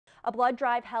A blood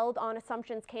drive held on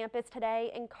Assumption's campus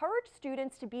today encouraged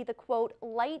students to be the, quote,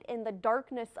 light in the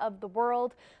darkness of the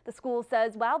world. The school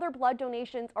says while their blood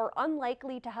donations are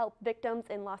unlikely to help victims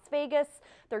in Las Vegas,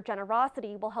 their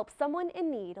generosity will help someone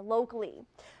in need locally.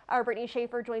 Our Brittany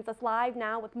Schaefer joins us live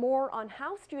now with more on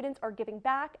how students are giving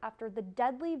back after the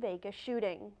deadly Vegas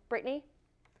shooting. Brittany?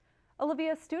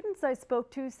 Olivia, students I spoke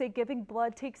to say giving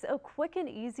blood takes a quick and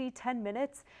easy 10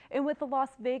 minutes, and with the Las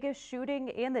Vegas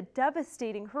shooting and the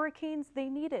devastating hurricanes, they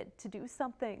needed to do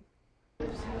something.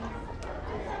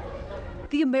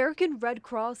 The American Red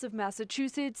Cross of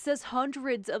Massachusetts says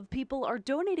hundreds of people are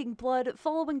donating blood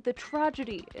following the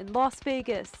tragedy in Las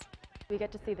Vegas. We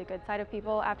get to see the good side of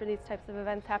people after these types of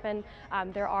events happen.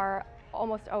 There are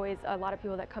almost always a lot of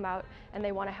people that come out and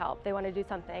they want to help, they want to do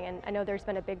something, and I know there's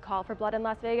been a big call for blood in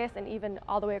Las Vegas, and even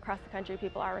all the way across the country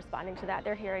people are responding to that.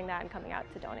 They're hearing that and coming out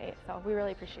to donate, so we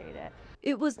really appreciate it.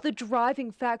 It was the driving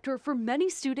factor for many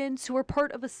students who are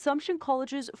part of Assumption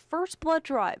College's first blood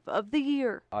drive of the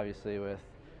year. Obviously with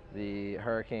the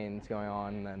hurricanes going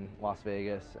on in Las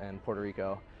Vegas and Puerto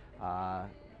Rico,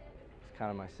 it's kind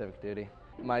of my civic duty.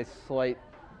 My slight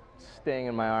sting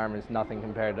in my arm is nothing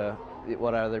compared to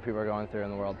what other people are going through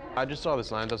in the world. I just saw the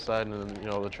signs outside, and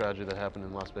then, the tragedy that happened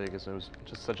in Las Vegas. It was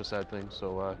just such a sad thing,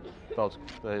 so I felt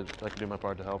that I could do my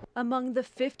part to help. Among the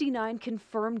 59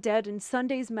 confirmed dead in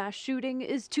Sunday's mass shooting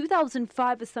is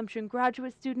 2005 Assumption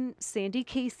graduate student Sandy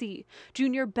Casey.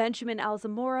 Junior Benjamin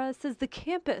Alzamora says the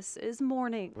campus is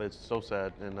mourning. It's so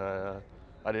sad, and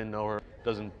I didn't know her.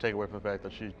 Doesn't take away from the fact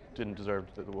that she didn't deserve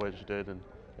the way she did, and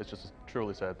it's just a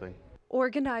truly sad thing.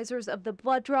 Organizers of the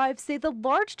blood drive say the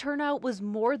large turnout was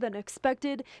more than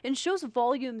expected and shows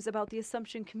volumes about the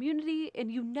Assumption community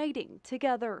and uniting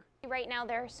together. Right now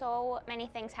there are so many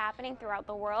things happening throughout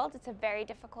the world. It's a very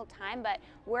difficult time, but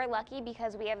we're lucky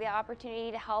because we have the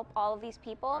opportunity to help all of these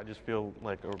people. I just feel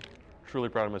like truly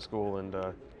proud of my school, and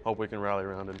hope we can rally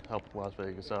around and help Las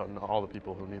Vegas out and all the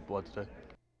people who need blood today.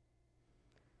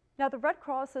 Now, the Red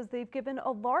Cross says they've given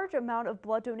a large amount of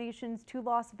blood donations to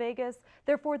Las Vegas.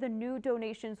 Therefore, the new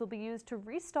donations will be used to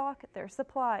restock their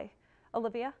supply.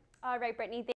 Olivia? All right, Brittany.